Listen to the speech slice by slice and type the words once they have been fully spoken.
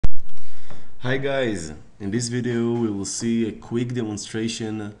Hi guys, in this video we will see a quick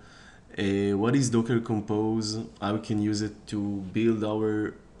demonstration what is Docker Compose, how we can use it to build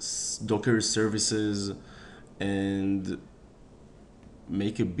our Docker services and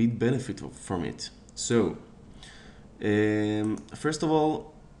make a big benefit from it. So first of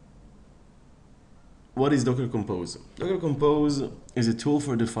all, what is Docker Compose? Docker Compose is a tool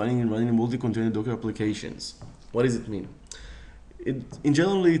for defining and running multi-container Docker applications. What does it mean? In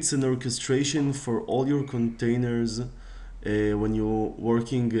general, it's an orchestration for all your containers when you're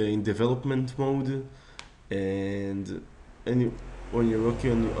working in development mode and, when you're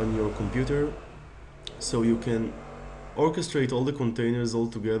working on your computer, so you can orchestrate all the containers all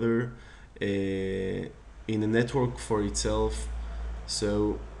together in a network for itself,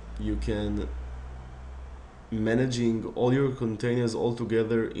 so you can managing all your containers all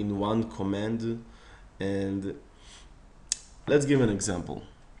together in one command. And let's give an example.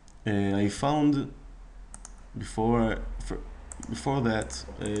 I found before before that,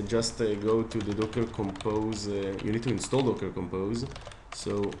 just go to the Docker Compose. You need to install Docker Compose,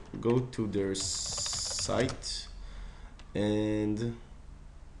 so go to their site, and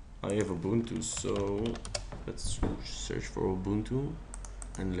I have Ubuntu, so let's search for Ubuntu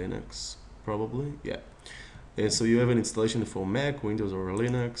and Linux, probably. Yeah. So you have an installation for Mac, Windows, or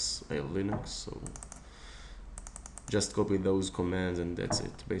Linux. I have Linux, so just copy those commands and that's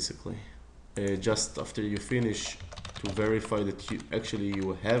it, basically. Just after you finish, to verify that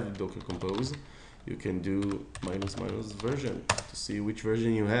you have Docker Compose, you can do -- version to see which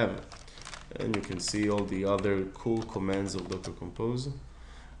version you have, and you can see all the other cool commands of Docker Compose.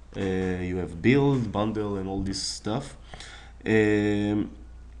 You have build, bundle, and all this stuff.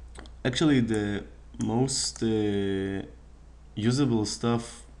 Actually, the most usable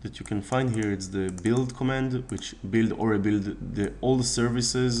stuff that you can find here is the build command, which build all the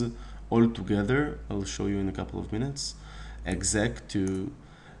services all together. I'll show you in a couple of minutes. Exec to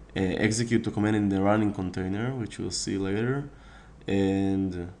execute the command in the running container, which we'll see later.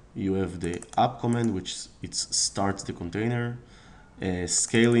 And you have the app command, which it starts the container.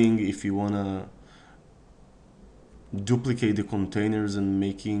 Scaling, if you wanna duplicate the containers and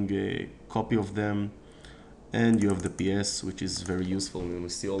making a copy of them. And you have the PS, which is very useful, and we'll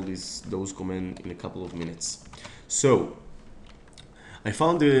see all those commands in a couple of minutes. So I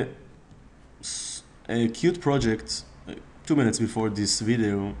found a cute project 2 minutes before this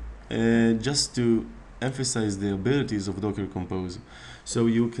video, just to emphasize the abilities of Docker Compose. So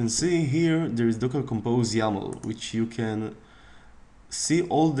you can see here there is Docker Compose YAML, which you can see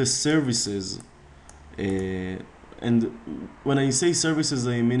all the services. And when I say services,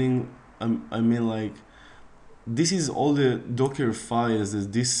 I mean like this is all the Docker files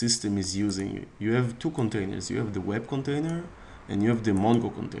that this system is using. You have two containers. You have the web container and you have the Mongo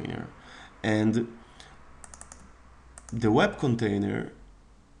container. And the web container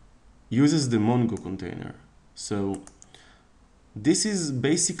uses the Mongo container. So this is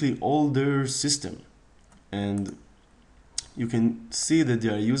basically all their system. And you can see that they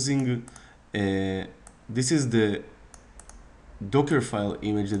are using, this is the Docker file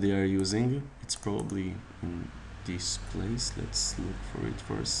image that they are using. It's probably in this place. Let's look for it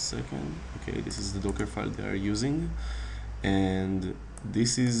for a second. Okay, this is the Docker file they are using, and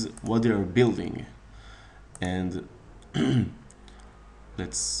this is what they are building. And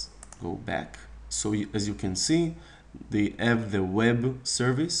let's go back. So as you can see, they have the web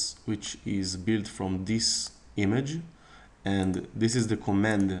service, which is built from this image, and this is the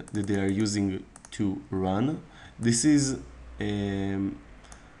command that they are using to run. This is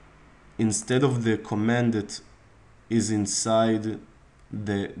instead of the command that is inside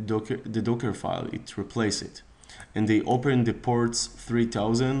the Docker file, it replaces it. And they open the ports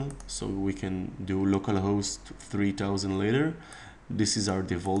 3000, so we can do localhost 3000 later. This is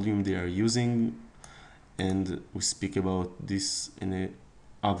the volume they are using, and we speak about this in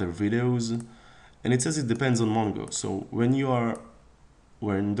other videos. And it says it depends on Mongo. So when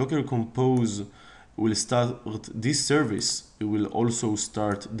Docker Compose will start this service, it will also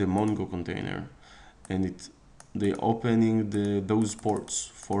start the Mongo container, and they opening those ports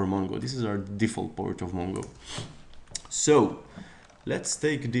for Mongo. This is our default port of Mongo. So let's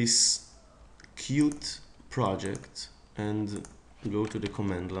take this cute project and go to the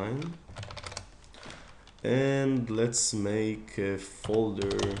command line, and let's make a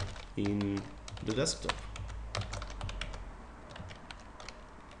folder in the desktop.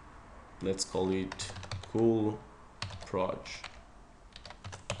 Let's call it cool proj.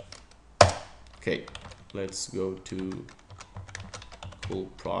 Okay, let's go to cool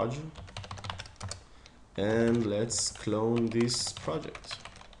proj and let's clone this project.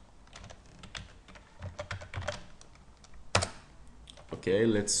 Okay,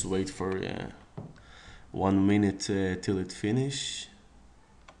 let's wait for 1 minute till it finish.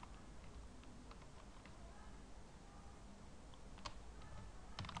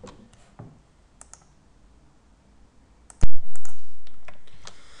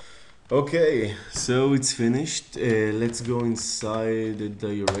 Okay, so it's finished. Let's go inside the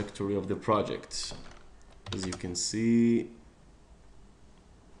directory of the project. As you can see,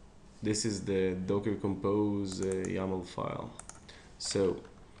 this is the Docker Compose YAML file. So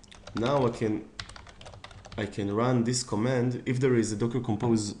now I can run this command. If there is a Docker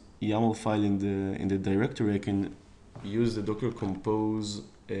Compose YAML file in the directory, I can use the Docker Compose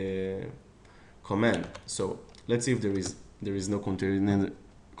command. So let's see if there is no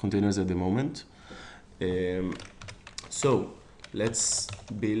containers at the moment. So let's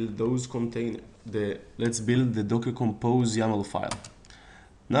build those let's build the Docker Compose YAML file.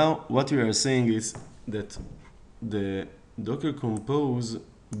 Now what we are saying is that the Docker Compose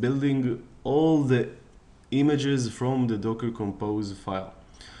building all the images from the Docker Compose file.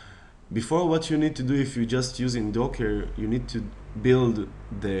 Before, what you need to do, if you're just using Docker, you need to build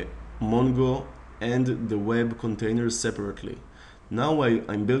the Mongo and the web containers separately. Now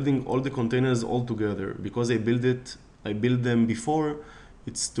I'm building all the containers all together because I built them before.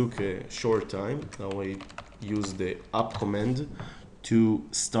 It took a short time. Now I use the app command to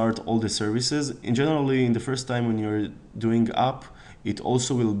start all the services. In generally, in the first time when you're doing app, it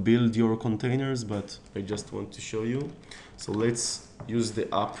also will build your containers, but I just want to show you. So let's use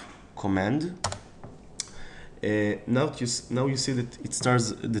the app command. Now you see that it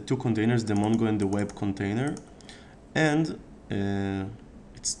starts the two containers, the Mongo and the web container, and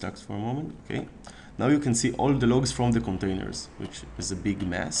it stuck for a moment. Okay, now you can see all the logs from the containers, which is a big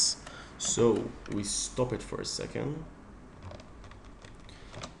mess. So we stop it for a second.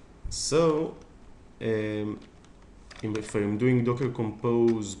 So if I'm doing Docker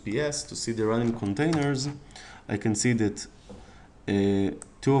Compose PS to see the running containers, I can see that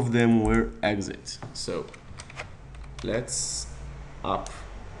two of them were exit. So let's up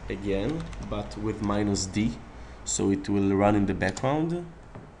again, but with -d, so it will run in the background.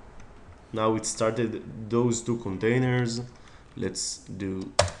 Now it started those two containers. Let's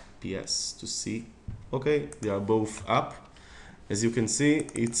do PS to see. Okay, they are both up. As you can see,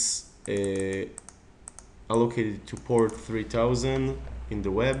 it's allocated to port 3000 in the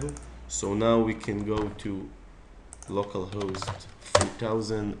web. So now we can go to localhost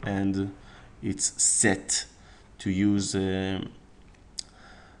 3000 and it's set to use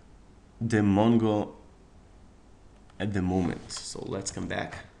the Mongo at the moment. So let's come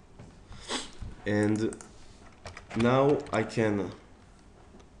back. And now I can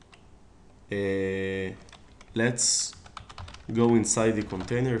let's go inside the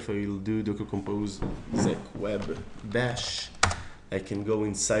container. If I will do Docker Compose exec web bash, I can go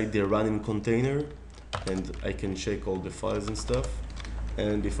inside the running container and I can check all the files and stuff.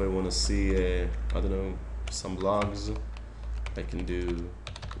 And if I want to see, I don't know, some logs, I can do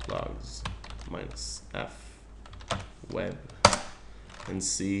logs -f web and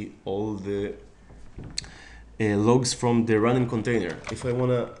see all the logs from the running container. If I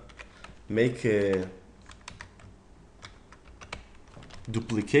want to make a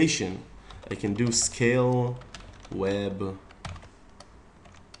duplication, I can do scale web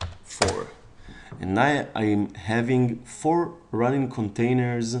 4. And now I'm having 4 running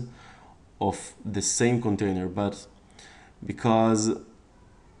containers of the same container, but because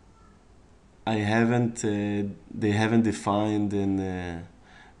I haven't, they haven't defined in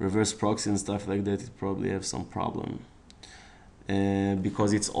reverse proxy and stuff like that, it probably have some problem.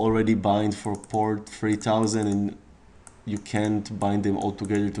 Because it's already bind for port 3000 and you can't bind them all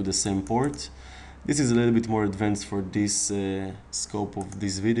together to the same port. This is a little bit more advanced for this scope of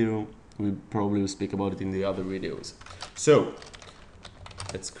this video. We probably will speak about it in the other videos. So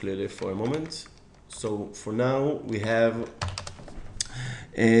let's clear it for a moment. So for now we have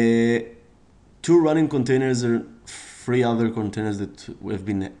 2 running containers and 3 other containers that have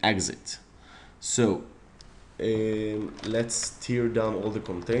been exit. So let's tear down all the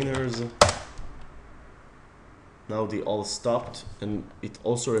containers. Now they all stopped and it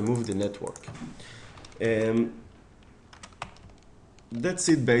also removed the network. That's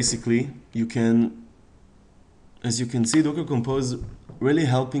it basically. You can, as you can see, Docker Compose really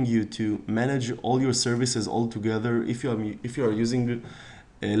helping you to manage all your services all together. If you are using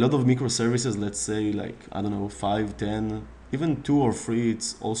a lot of microservices, let's say like, I don't know, 5, 10, even 2 or 3,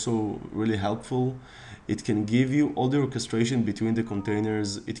 it's also really helpful. It can give you all the orchestration between the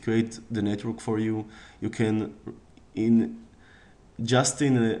containers. It creates the network for you. You can, in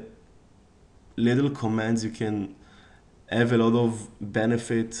a little commands, you can have a lot of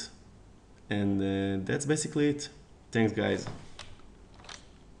benefit, and that's basically it. Thanks, guys.